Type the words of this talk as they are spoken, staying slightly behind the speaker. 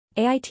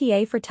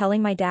AITA for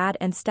telling my dad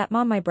and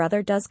stepmom my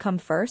brother does come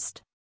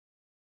first.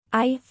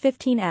 I,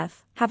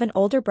 15F, have an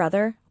older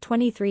brother,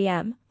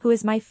 23M, who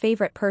is my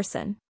favorite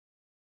person.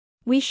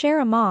 We share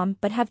a mom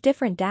but have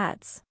different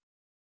dads.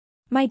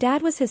 My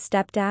dad was his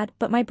stepdad,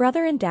 but my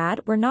brother and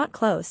dad were not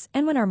close,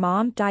 and when our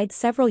mom died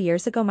several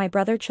years ago my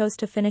brother chose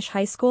to finish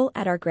high school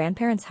at our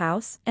grandparents'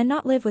 house and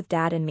not live with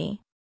dad and me.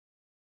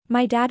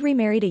 My dad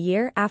remarried a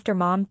year after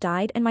mom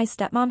died and my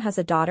stepmom has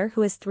a daughter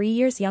who is 3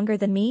 years younger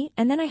than me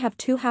and then I have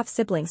 2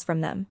 half-siblings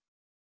from them.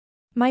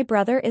 My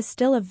brother is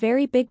still a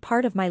very big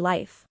part of my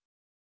life.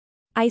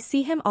 I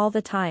see him all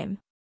the time.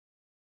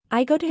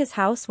 I go to his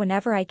house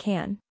whenever I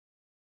can.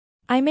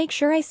 I make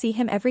sure I see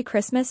him every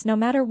Christmas no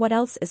matter what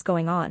else is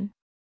going on.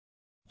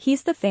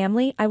 He's the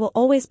family I will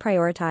always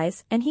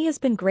prioritize and he has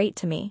been great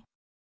to me.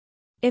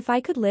 If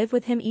I could live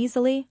with him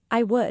easily,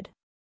 I would.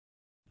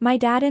 My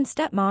dad and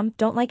stepmom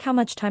don't like how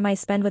much time I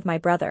spend with my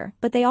brother,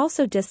 but they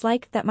also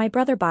dislike that my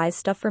brother buys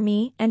stuff for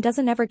me and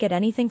doesn't ever get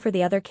anything for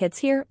the other kids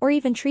here or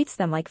even treats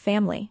them like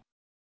family.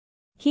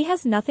 He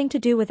has nothing to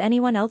do with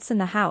anyone else in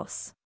the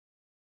house.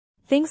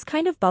 Things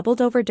kind of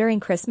bubbled over during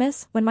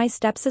Christmas when my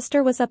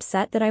stepsister was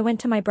upset that I went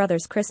to my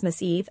brother's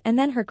Christmas Eve and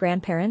then her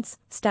grandparents,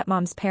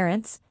 stepmom's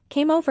parents,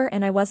 came over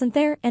and I wasn't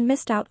there and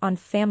missed out on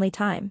family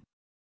time.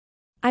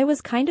 I was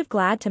kind of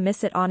glad to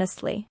miss it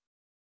honestly.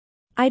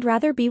 I'd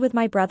rather be with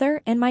my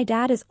brother and my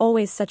dad is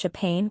always such a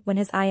pain when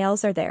his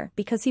ILs are there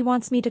because he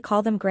wants me to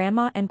call them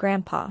grandma and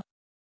grandpa.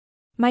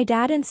 My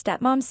dad and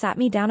stepmom sat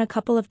me down a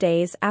couple of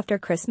days after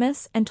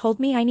Christmas and told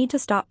me I need to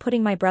stop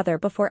putting my brother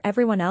before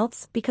everyone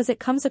else because it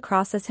comes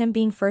across as him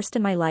being first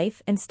in my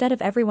life instead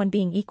of everyone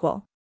being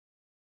equal.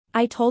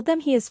 I told them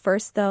he is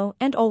first though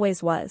and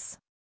always was.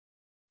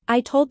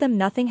 I told them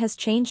nothing has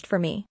changed for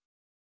me.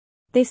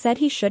 They said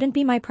he shouldn't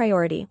be my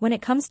priority when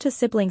it comes to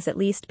siblings at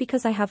least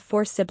because I have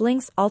 4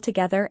 siblings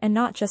altogether and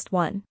not just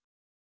one.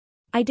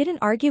 I didn't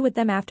argue with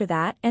them after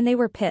that and they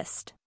were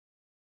pissed.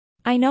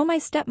 I know my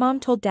stepmom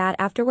told dad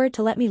afterward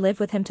to let me live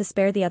with him to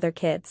spare the other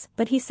kids,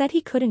 but he said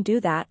he couldn't do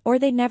that or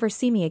they'd never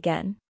see me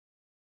again.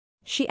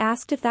 She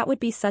asked if that would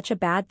be such a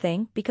bad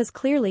thing because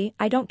clearly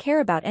I don't care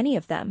about any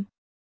of them.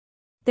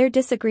 Their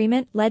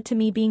disagreement led to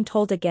me being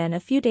told again a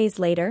few days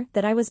later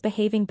that I was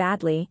behaving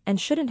badly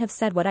and shouldn't have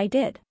said what I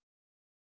did.